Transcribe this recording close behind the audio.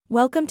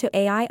Welcome to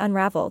AI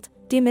Unraveled,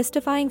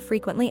 demystifying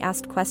frequently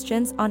asked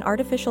questions on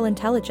artificial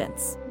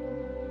intelligence.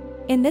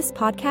 In this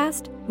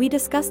podcast, we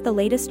discuss the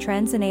latest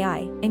trends in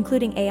AI,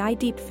 including AI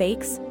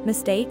deepfakes,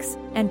 mistakes,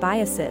 and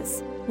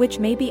biases, which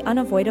may be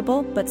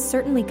unavoidable but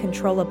certainly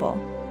controllable.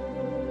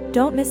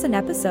 Don't miss an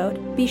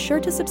episode. Be sure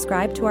to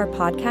subscribe to our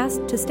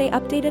podcast to stay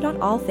updated on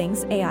all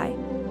things AI.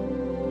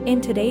 In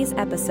today's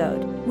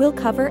episode, we'll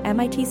cover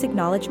MIT's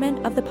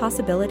acknowledgement of the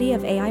possibility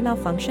of AI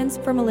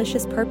malfunctions for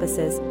malicious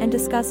purposes and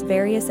discuss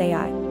various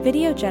AI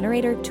video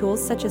generator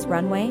tools such as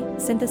Runway,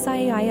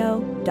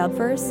 Synthesize.io,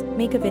 Dubverse,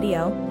 Make a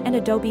Video, and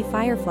Adobe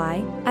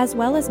Firefly, as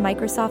well as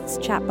Microsoft's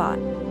chatbot.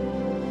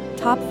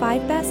 Top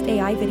 5 Best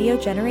AI Video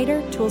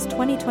Generator Tools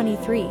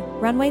 2023.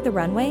 Runway. The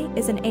Runway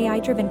is an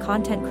AI-driven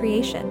content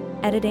creation,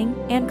 editing,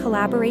 and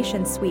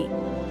collaboration suite.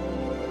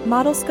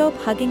 ModelScope.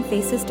 Hugging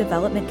Faces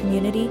development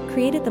community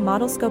created the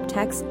ModelScope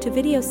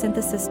text-to-video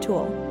synthesis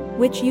tool,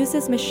 which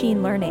uses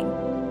machine learning.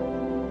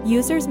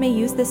 Users may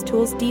use this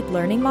tool's deep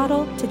learning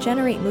model to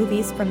generate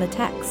movies from the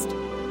text.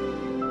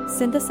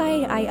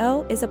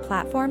 Synthesize.io is a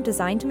platform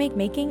designed to make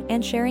making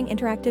and sharing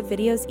interactive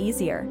videos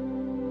easier.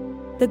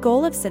 The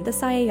goal of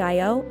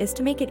Synthesize.io is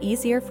to make it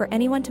easier for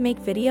anyone to make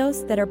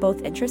videos that are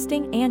both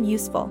interesting and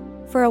useful,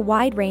 for a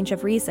wide range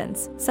of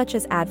reasons, such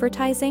as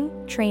advertising,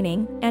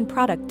 training, and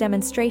product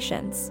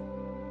demonstrations.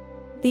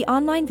 The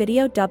online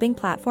video dubbing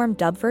platform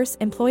Dubverse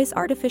employs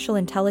artificial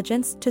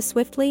intelligence to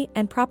swiftly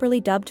and properly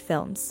dubbed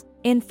films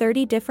in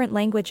 30 different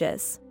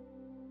languages.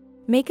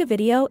 Make a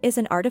Video is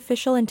an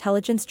artificial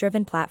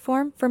intelligence-driven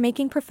platform for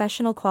making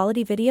professional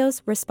quality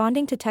videos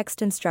responding to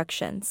text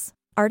instructions.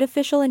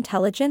 Artificial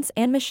intelligence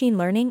and machine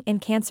learning in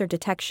cancer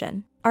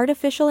detection.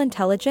 Artificial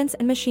intelligence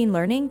and machine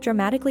learning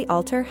dramatically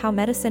alter how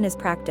medicine is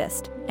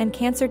practiced, and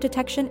cancer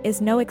detection is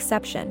no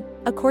exception,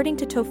 according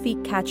to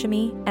Tawfiq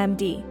Kachemi,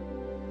 MD.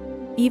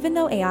 Even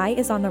though AI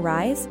is on the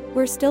rise,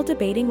 we're still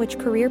debating which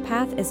career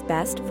path is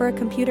best for a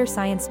computer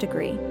science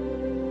degree.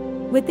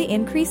 With the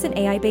increase in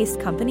AI-based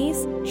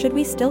companies, should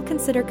we still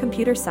consider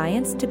computer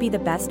science to be the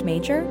best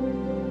major?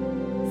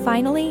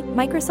 Finally,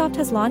 Microsoft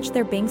has launched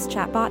their Bing's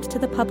chatbot to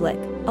the public,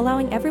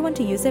 allowing everyone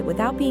to use it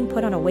without being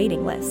put on a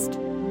waiting list.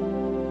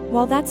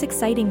 While that's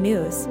exciting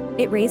news,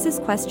 it raises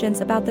questions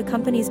about the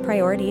company's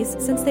priorities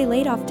since they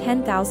laid off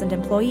 10,000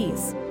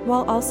 employees,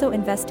 while also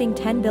investing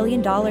 $10 billion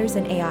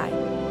in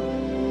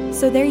AI.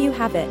 So there you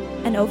have it,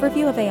 an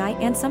overview of AI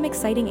and some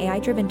exciting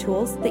AI-driven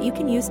tools that you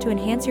can use to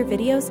enhance your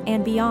videos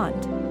and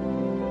beyond.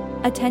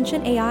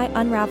 Attention AI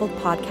Unraveled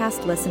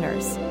podcast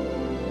listeners.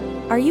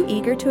 Are you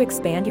eager to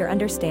expand your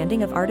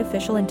understanding of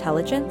artificial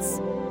intelligence?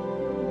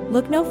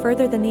 Look no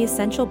further than the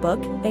essential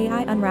book,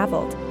 AI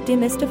Unraveled,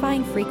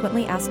 Demystifying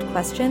Frequently Asked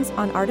Questions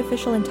on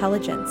Artificial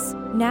Intelligence,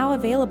 now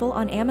available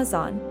on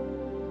Amazon.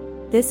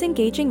 This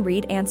engaging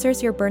read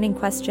answers your burning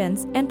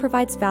questions and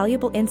provides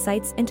valuable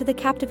insights into the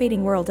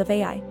captivating world of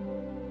AI.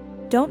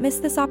 Don't miss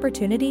this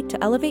opportunity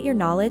to elevate your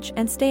knowledge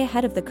and stay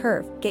ahead of the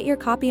curve. Get your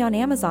copy on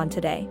Amazon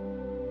today.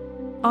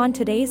 On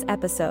today's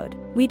episode,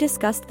 we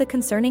discussed the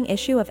concerning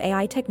issue of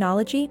AI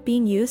technology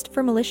being used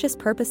for malicious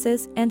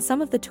purposes and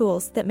some of the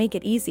tools that make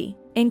it easy,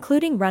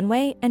 including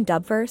Runway and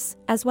Dubverse,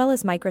 as well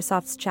as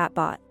Microsoft's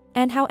chatbot,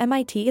 and how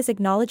MIT is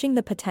acknowledging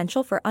the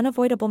potential for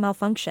unavoidable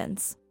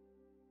malfunctions.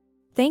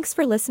 Thanks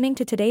for listening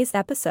to today's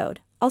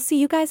episode. I'll see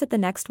you guys at the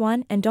next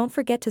one, and don't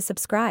forget to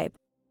subscribe.